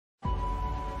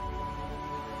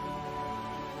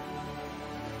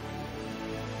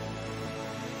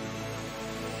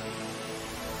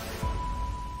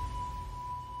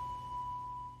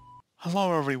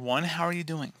Hello everyone, how are you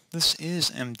doing? This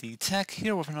is MD Tech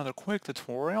here with another quick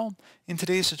tutorial. In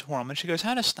today's tutorial, I'm going to show you guys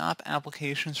how to stop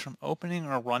applications from opening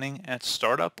or running at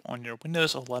startup on your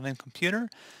Windows 11 computer.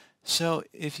 So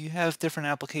if you have different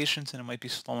applications and it might be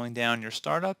slowing down your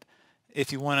startup,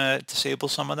 if you want to disable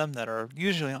some of them that are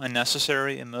usually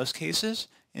unnecessary in most cases,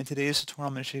 in today's tutorial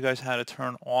I'm going to show you guys how to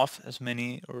turn off as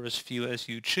many or as few as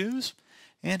you choose.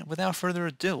 And without further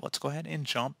ado, let's go ahead and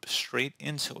jump straight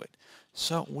into it.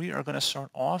 So we are going to start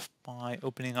off by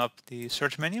opening up the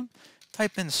search menu,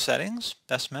 type in settings,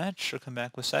 best match, or come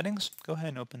back with settings. Go ahead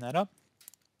and open that up.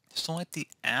 Select the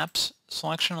apps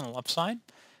selection on the left side,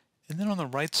 and then on the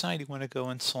right side you want to go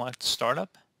and select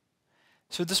startup.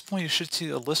 So at this point you should see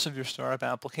a list of your startup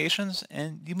applications,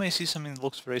 and you might see something that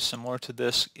looks very similar to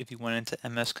this if you went into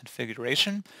MS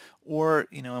configuration, or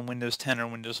in Windows 10 or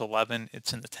Windows 11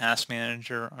 it's in the task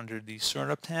manager under the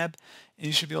startup tab, and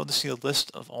you should be able to see a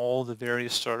list of all the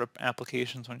various startup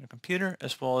applications on your computer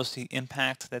as well as the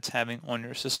impact that's having on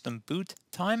your system boot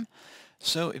time.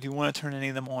 So if you want to turn any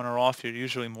of them on or off, you're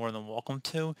usually more than welcome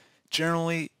to.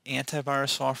 Generally,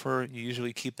 antivirus software, you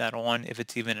usually keep that on if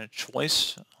it's even a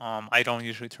choice. I don't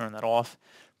usually turn that off.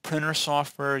 Printer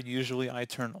software, usually I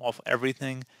turn off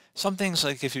everything. Some things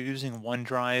like if you're using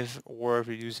OneDrive or if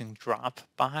you're using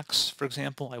Dropbox, for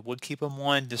example, I would keep them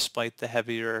on despite the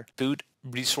heavier boot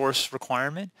resource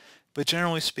requirement. But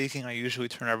generally speaking, I usually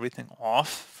turn everything off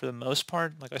for the most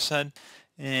part, like I said,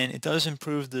 and it does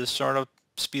improve the startup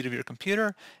speed of your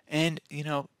computer, and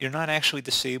you're not actually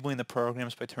disabling the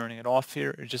programs by turning it off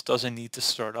here. It just doesn't need to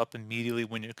start up immediately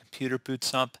when your computer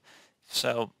boots up.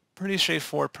 So pretty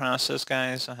straightforward process,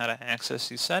 guys, on how to access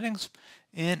these settings.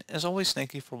 And as always,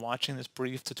 thank you for watching this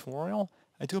brief tutorial.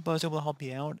 I do hope I was able to help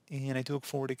you out, and I do look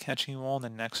forward to catching you all in the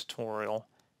next tutorial.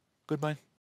 Goodbye.